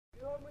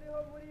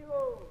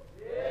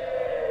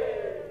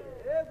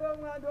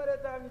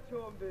We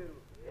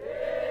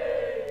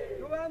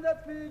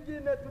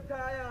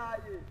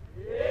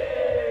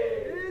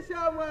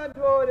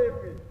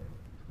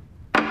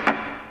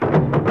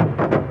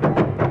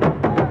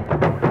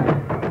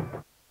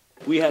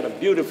had a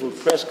beautiful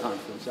press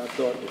conference. I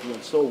thought it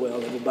went so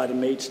well. Everybody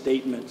made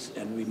statements,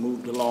 and we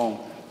moved along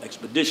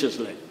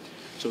expeditiously.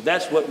 So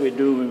that's what we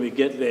do when we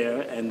get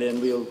there, and then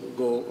we'll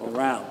go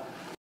around.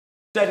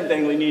 The second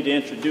thing we need to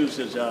introduce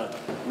is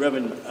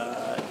Reverend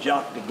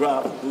Jacques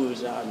DeGraff, who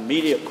is our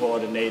media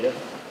coordinator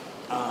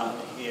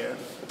here.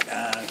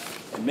 And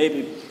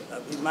maybe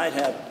we might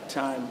have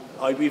time.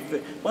 Why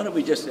don't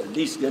we just at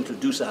least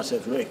introduce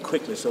ourselves very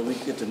quickly so we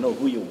get to know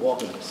who you're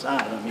walking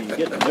beside. I mean, you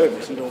get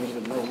nervous, you don't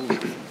even know who.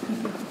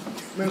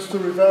 Mr.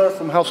 Rivera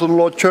from House of the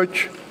Lord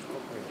Church.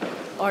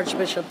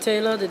 Archbishop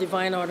Taylor, the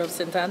Divine Order of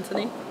St.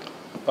 Anthony.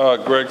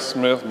 Greg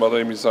Smith, Mother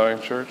Amy Zion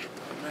Church.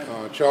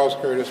 Charles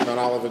Curtis, Mount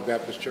Olivet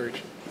Baptist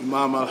Church.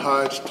 Imam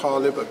Al-Hajj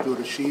Talib Abdul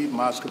Rashid,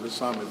 Mosque of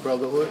Islamic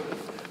Brotherhood.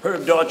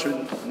 Herb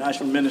Daughtry,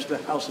 National Minister,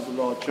 House of the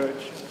Lord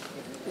Church.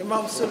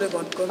 Imam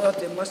Sullivan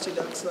Konote, Masjid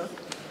Aqsa.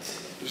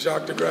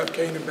 Jacques DeGraff,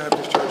 Canaan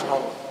Baptist Church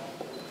Hall.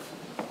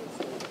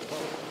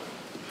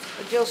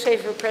 Jill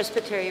Schaefer,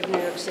 Presbytery of New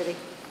York City.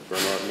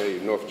 Bernard May,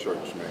 North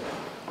Church, man.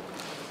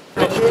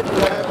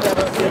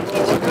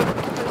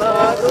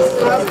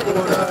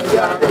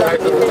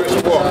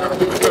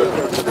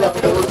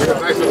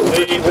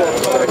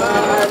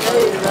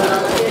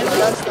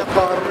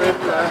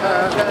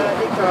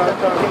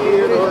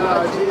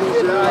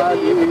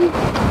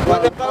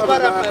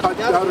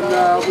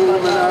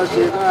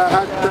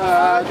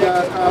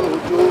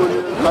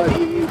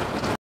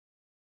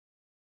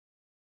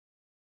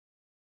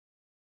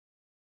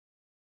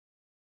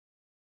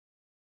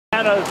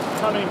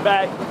 Coming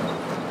back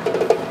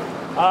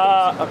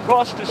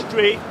across the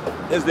street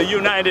is the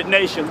United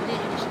Nations.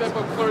 Step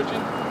up, clergy.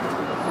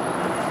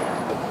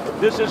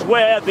 This is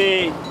where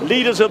the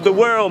leaders of the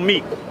world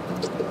meet.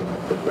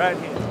 Right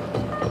here.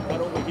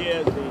 Right over here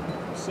is the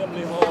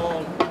Assembly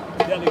Hall,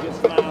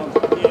 Delegates Lounge.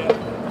 Here,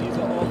 these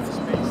are office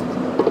spaces.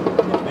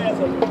 There's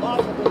a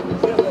remarkable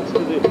resemblance to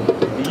the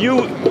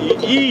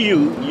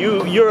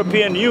EU,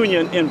 European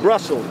Union in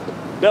Brussels,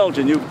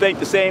 Belgium. You think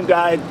the same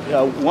guy,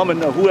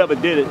 woman, or whoever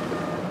did it,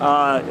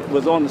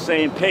 was on the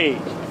same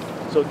page.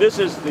 So this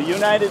is the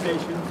United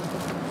Nations.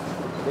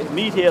 They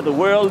meet here, the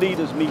world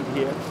leaders meet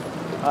here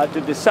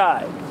to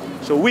decide.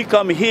 So we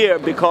come here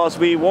because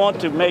we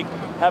want to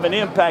have an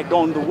impact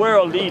on the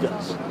world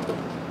leaders,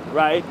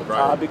 right?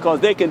 Because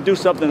they can do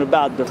something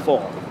about the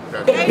fall. The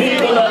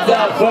people of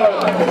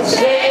Darfur,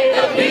 save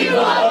the people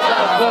of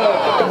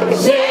Darfur,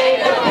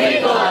 save the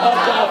people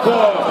of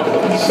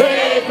Darfur,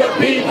 save the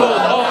people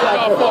of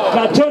Darfur.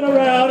 Now turn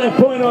around and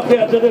point up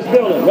there to this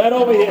building, right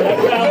over here, that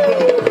ground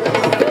building.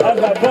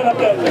 That's right, point up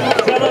there.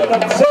 Tell them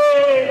to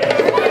save the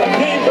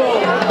people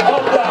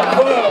of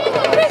Darfur,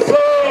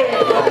 save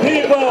the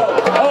people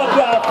of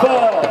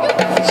Darfur,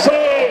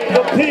 save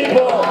the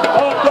people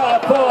of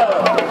Darfur,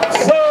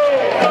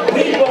 save the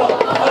people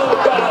of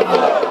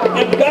Darfur.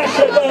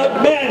 Ambassador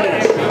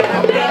Manus,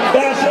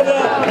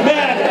 Ambassador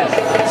Manus,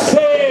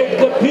 save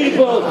the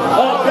people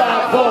of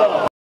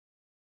Darfur.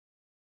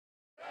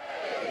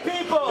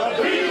 People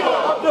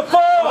of the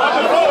fall,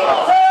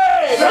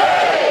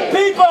 save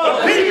people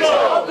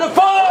of the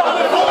fall,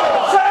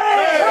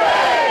 save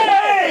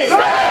people.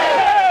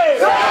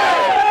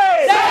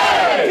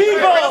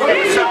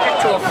 Subject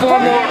to a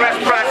formal arrest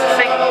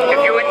processing if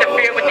you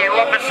interfere with the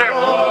officer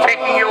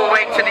taking you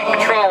away to the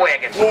patrol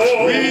wagons.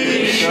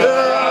 We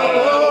shall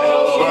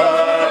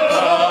overcome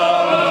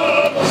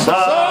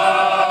someday.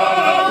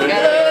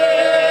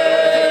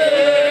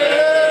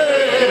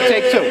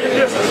 Take two.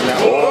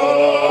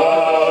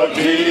 Oh,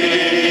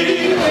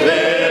 deep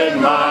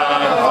in my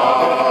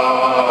heart,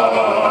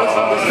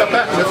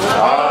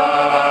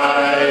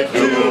 I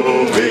do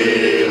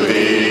believe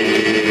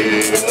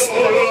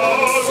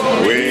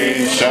we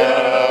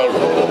shall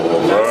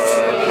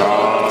overcome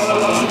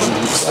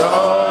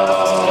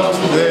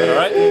someday. All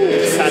right.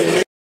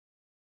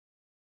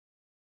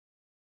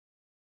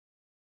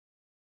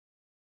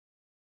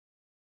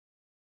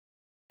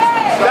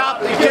 Stop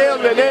the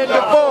killing in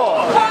Darfur.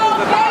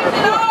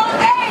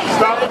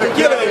 Stop the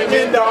killing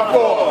in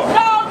Darfur.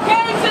 No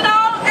gangs and no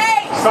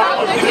AIDS. Stop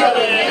the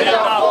killing in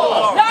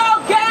Darfur. No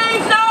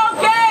gangs, no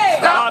gays.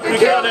 Stop the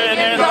killing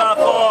in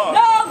Darfur.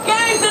 No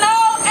gangs and no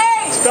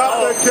AIDS. Stop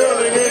the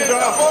killing in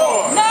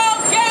Darfur. No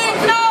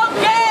gangs, no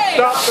gays.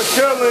 Stop the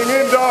killing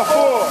in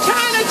Darfur.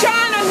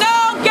 China, no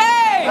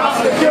gays. Stop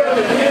the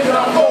killing in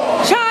Darfur.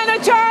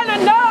 China,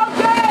 no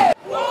gays.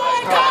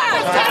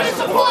 Boycott, China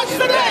supports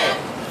the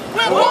land.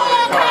 We're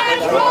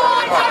boycotting,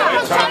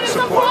 boycott, China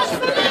supports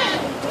the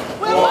land.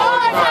 We're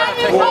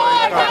boycotting,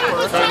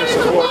 boycott, China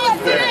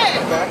supports the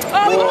land.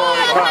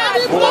 Boycott,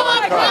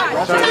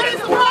 boycott, China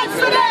supports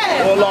the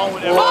land.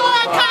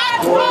 Boycott,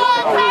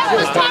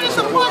 boycott, China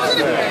supports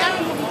the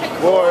land.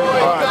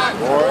 Boycott,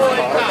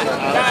 boycott,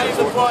 China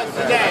supports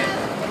the land.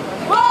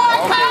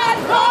 Boycott,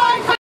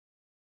 boycott.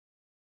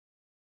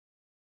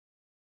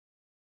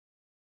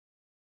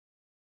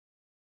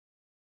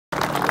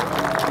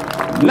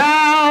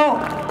 Now,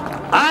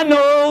 I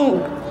know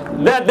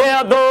that there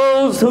are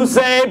those who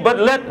say, but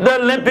let the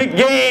Olympic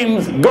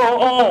Games go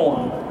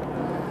on.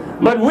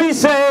 But we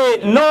say,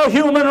 no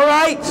human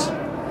rights,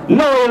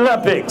 no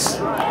Olympics.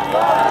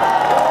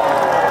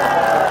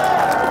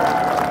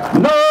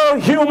 No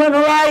human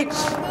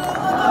rights,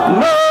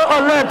 no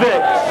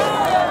Olympics.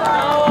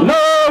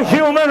 No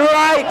human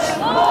rights,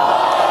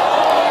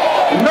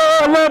 no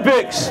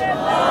Olympics.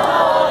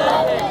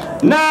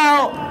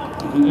 Now,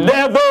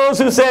 there are those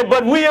who say,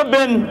 but we have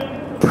been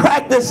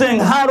practicing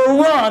how to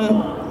run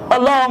a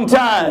long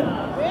time.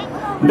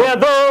 There are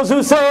those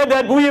who say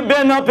that we have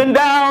been up and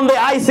down the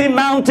icy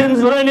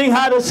mountains learning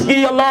how to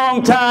ski a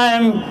long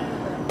time.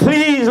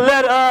 Please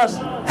let us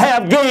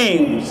have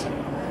games.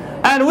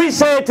 And we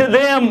say to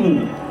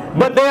them,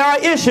 but there are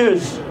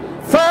issues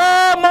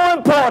far more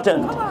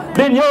important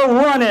than your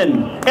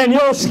running and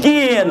your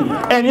skiing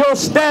and your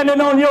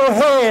standing on your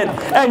head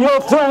and your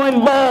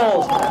throwing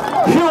balls.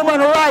 Human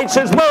rights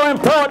is more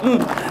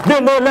important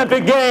than the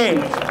Olympic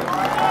Games.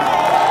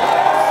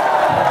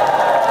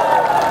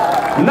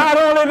 Not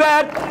only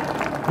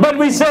that, but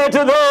we say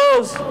to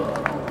those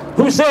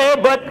who say,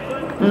 but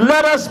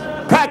let us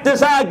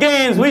practice our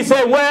games. We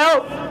say,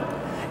 well,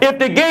 if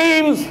the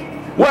games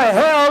were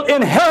held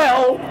in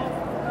hell,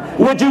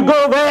 would you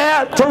go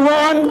there to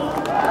run?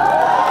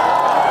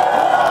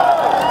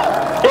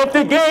 If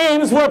the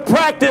games were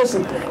practiced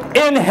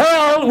in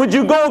hell, would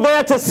you go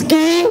there to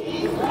ski?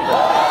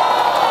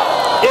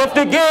 If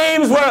the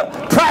games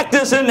were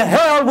practiced in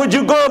hell, would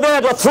you go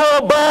there to throw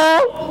a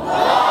ball?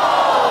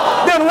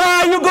 Then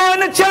why are you going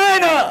to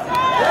China?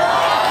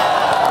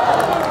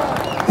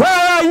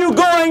 Why are you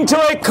going to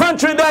a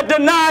country that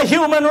denies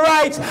human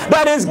rights,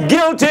 that is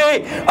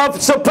guilty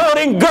of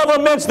supporting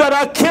governments that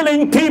are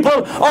killing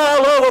people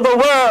all over the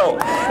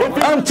world?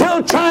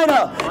 Until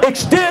China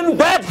extends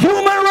that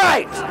human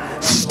right,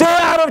 stay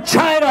out of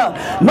China.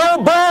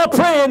 No ball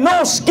playing,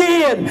 no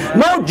skiing,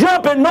 no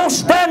jumping, no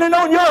standing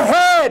on your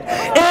head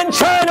in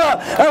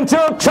China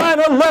until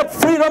China let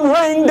freedom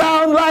rain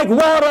down like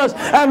waters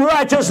and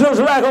righteousness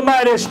like a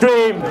mighty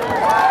stream.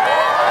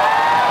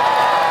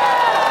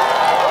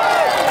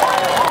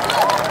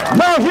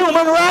 No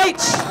human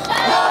rights.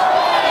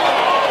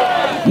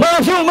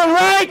 No human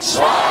rights.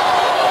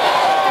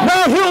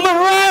 No human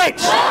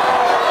rights.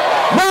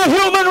 No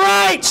human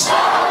rights.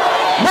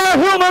 No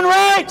human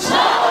rights.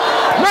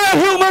 No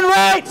human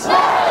rights.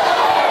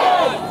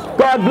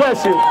 God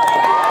bless you.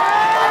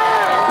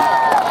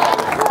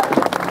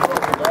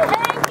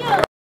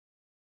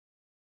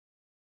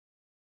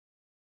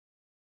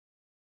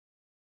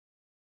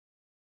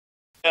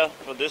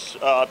 For this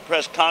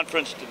press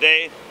conference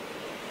today,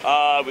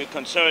 we're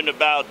concerned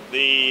about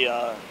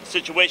the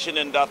situation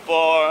in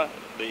Darfur.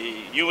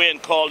 The UN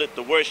called it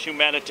the worst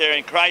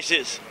humanitarian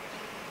crisis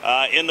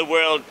in the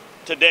world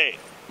today.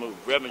 Move,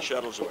 Reverend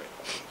Shuttlesworth.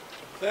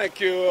 Thank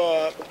you.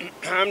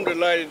 I'm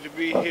delighted to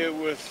be here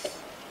with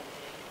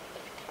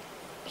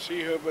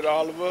C. Herbert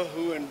Oliver,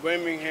 who in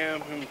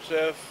Birmingham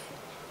himself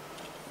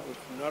was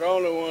not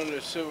only one of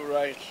the civil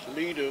rights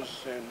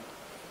leaders and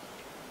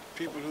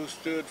people who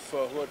stood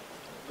for what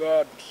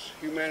God's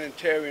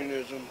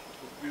humanitarianism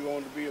we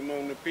want to be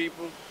among the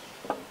people,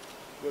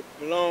 but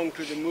belonged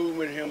to the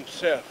movement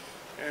himself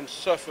and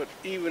suffered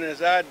even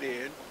as I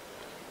did,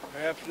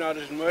 perhaps not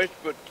as much,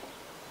 but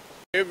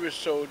every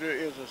soldier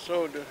is a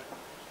soldier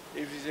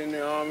if he's in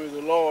the army of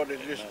the Lord at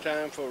this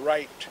time for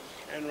right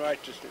and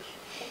righteousness.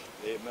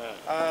 Amen.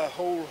 I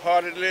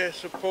wholeheartedly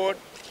support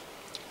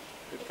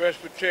the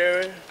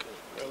Presbyterian,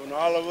 Reverend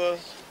Oliver,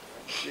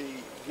 the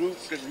group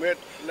that met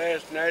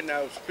last night, and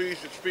I was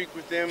pleased to speak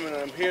with them, and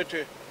I'm here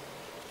to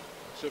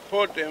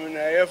support them in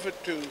their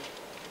effort to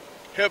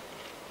help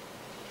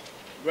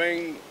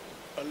bring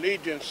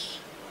allegiance,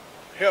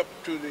 help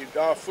to the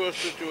Darfur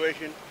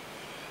situation.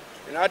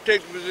 And I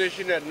take the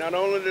position that not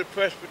only the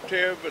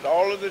Presbyterian, but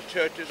all of the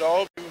churches,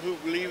 all people who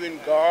believe in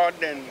God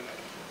and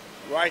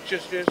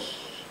righteousness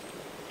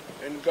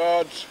and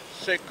God's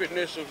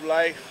sacredness of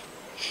life,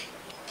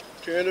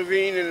 to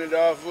intervene in the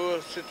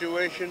Darfur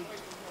situation.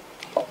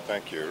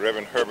 Thank you.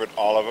 Reverend Herbert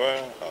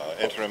Oliver,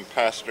 interim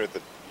pastor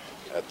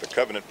at the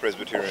Covenant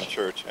Presbyterian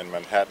Church in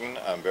Manhattan.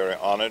 I'm very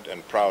honored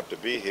and proud to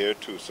be here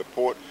to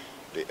support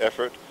the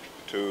effort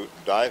to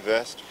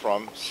divest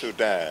from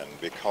Sudan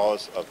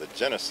because of the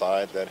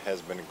genocide that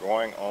has been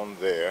going on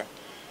there.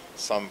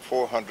 Some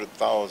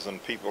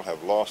 400,000 people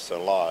have lost their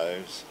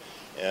lives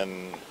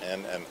in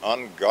an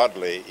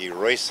ungodly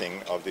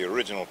erasing of the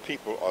original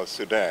people of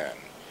Sudan.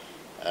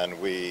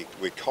 And we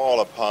call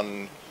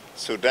upon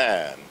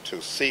Sudan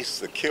to cease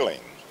the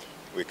killing.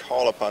 We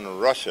call upon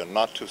Russia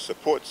not to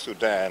support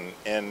Sudan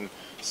in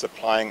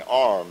supplying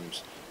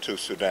arms to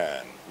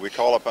Sudan. We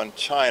call upon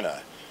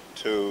China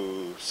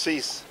to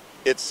cease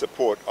its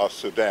support of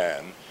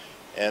Sudan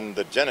in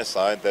the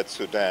genocide that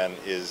Sudan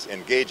is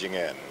engaging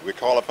in. We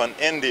call upon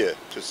India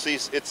to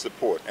cease its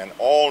support and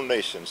all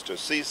nations to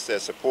cease their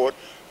support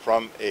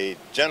from a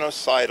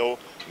genocidal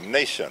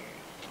nation.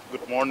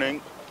 Good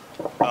morning.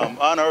 I'm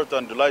honored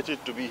and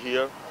delighted to be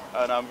here,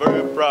 and I'm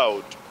very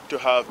proud to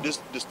have these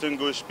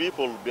distinguished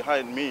people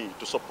behind me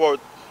to support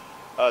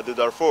the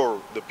Darfur,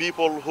 the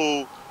people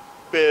who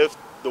paved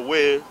the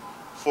way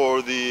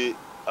for the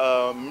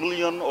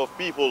million of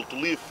people to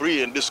live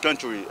free in this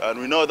country. And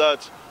we know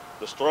that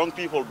the strong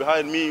people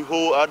behind me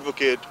who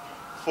advocate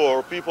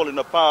for people in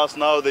the past,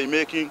 now they're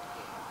making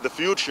the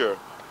future.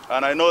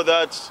 And I know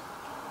that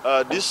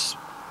this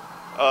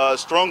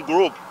strong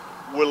group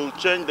will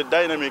change the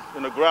dynamic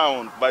in the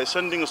ground by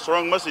sending a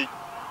strong message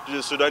to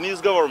the Sudanese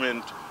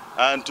government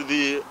and to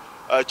the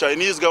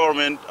Chinese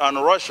government and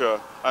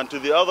Russia and to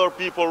the other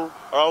people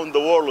around the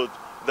world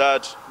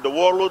that the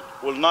world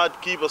will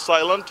not keep us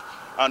silent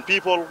and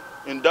people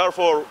in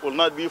Darfur will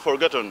not be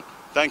forgotten.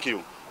 Thank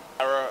you.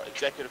 Our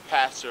executive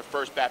pastor of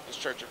First Baptist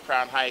Church of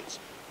Crown Heights,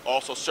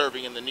 also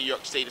serving in the New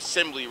York State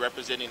Assembly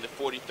representing the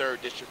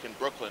 43rd District in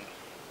Brooklyn.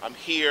 I'm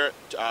here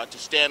to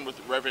stand with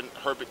Reverend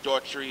Herbert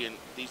Daughtry and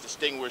these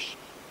distinguished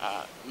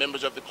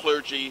members of the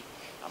clergy,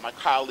 my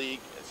colleague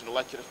as an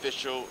elected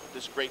official,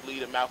 this great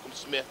leader Malcolm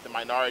Smith, the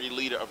minority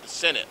leader of the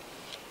Senate.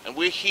 And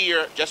we're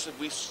here, just as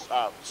we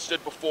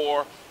stood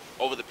before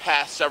over the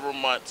past several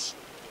months,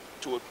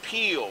 to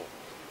appeal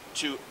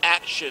to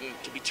action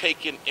to be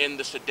taken in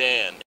the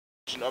Sudan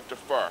of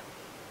Darfur.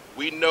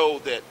 We know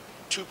that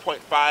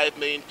 2.5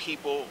 million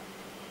people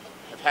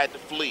have had to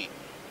flee.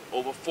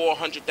 Over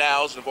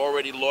 400,000 have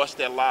already lost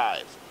their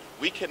lives.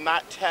 We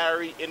cannot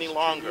tarry any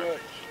longer.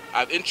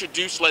 I've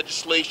introduced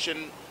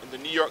legislation in the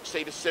New York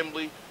State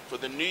Assembly for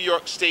the New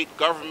York State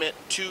government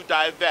to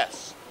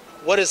divest.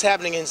 What is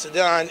happening in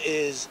Sudan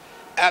is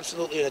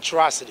absolutely an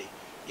atrocity.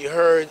 You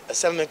heard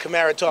Assemblyman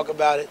Kamara talk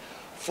about it.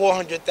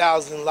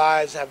 400,000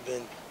 lives have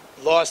been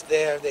lost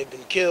there. They've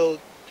been killed.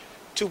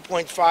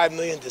 2.5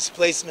 million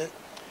displacement.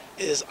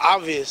 It is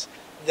obvious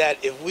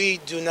that if we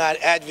do not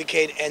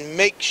advocate and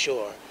make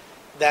sure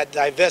that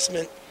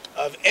divestment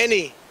of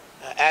any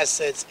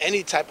assets,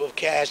 any type of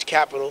cash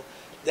capital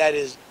that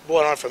is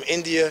brought on from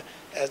India,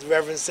 as the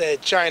Reverend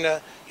said,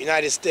 China,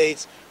 United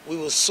States, we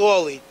will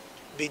sorely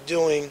be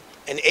doing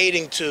and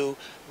aiding to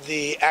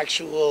the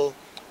actual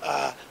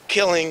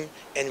killing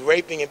and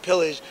raping and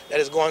pillage that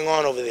is going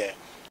on over there.